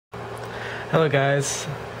Hello guys,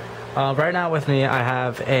 right now with me I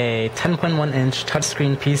have a 10.1 inch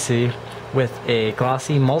touchscreen PC with a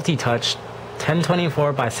glossy multi-touch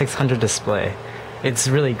 1024 by 600 display. It's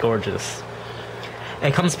really gorgeous.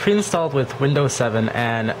 It comes pre-installed with Windows 7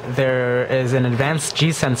 and there is an advanced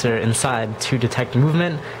G sensor inside to detect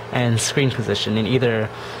movement and screen position in either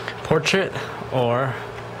portrait or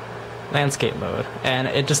landscape mode, and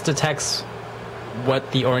it just detects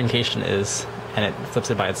what the orientation is and it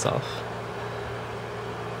flips it by itself.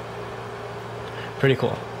 Pretty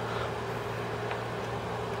cool.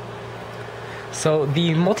 So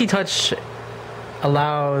the multi-touch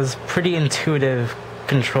allows pretty intuitive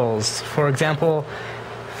controls. For example,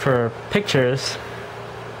 for pictures,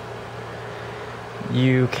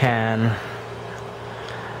 you can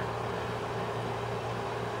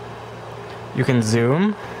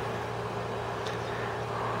zoom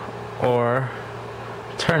or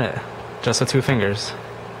turn it just with two fingers.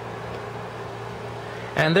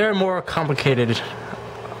 And there are more complicated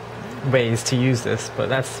ways to use this, but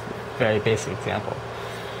that's a very basic example.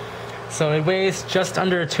 So it weighs just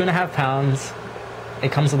under 2.5 pounds.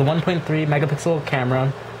 It comes with a 1.3 megapixel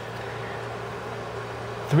camera,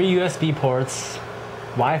 3 USB ports,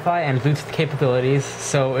 Wi-Fi and Bluetooth capabilities,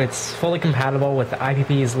 so it's fully compatible with the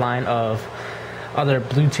IPP's line of other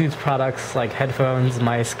Bluetooth products like headphones,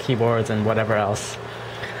 mice, keyboards, and whatever else.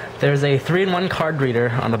 There's a 3-in-1 card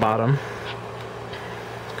reader on the bottom,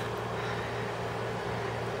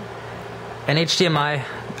 a mini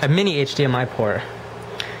HDMI port,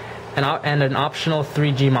 and an optional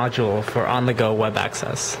 3G module for on-the-go web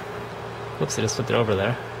access. Whoops, I just flipped it over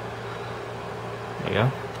there. There you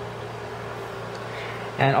go.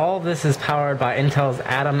 And all of this is powered by Intel's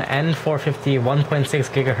Atom N450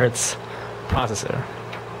 1.6 GHz processor.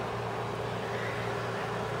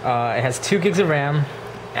 It has 2 gigs of RAM,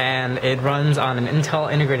 and it runs on an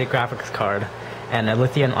Intel integrated graphics card and a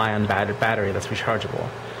lithium-ion battery that's rechargeable.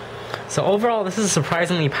 So overall, this is a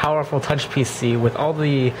surprisingly powerful touch PC with all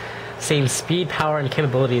the same speed, power, and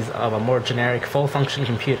capabilities of a more generic full-function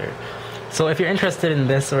computer. So if you're interested in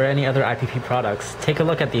this or any other IPP products, take a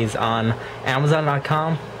look at these on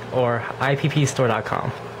Amazon.com or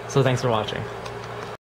ippstore.com. So thanks for watching.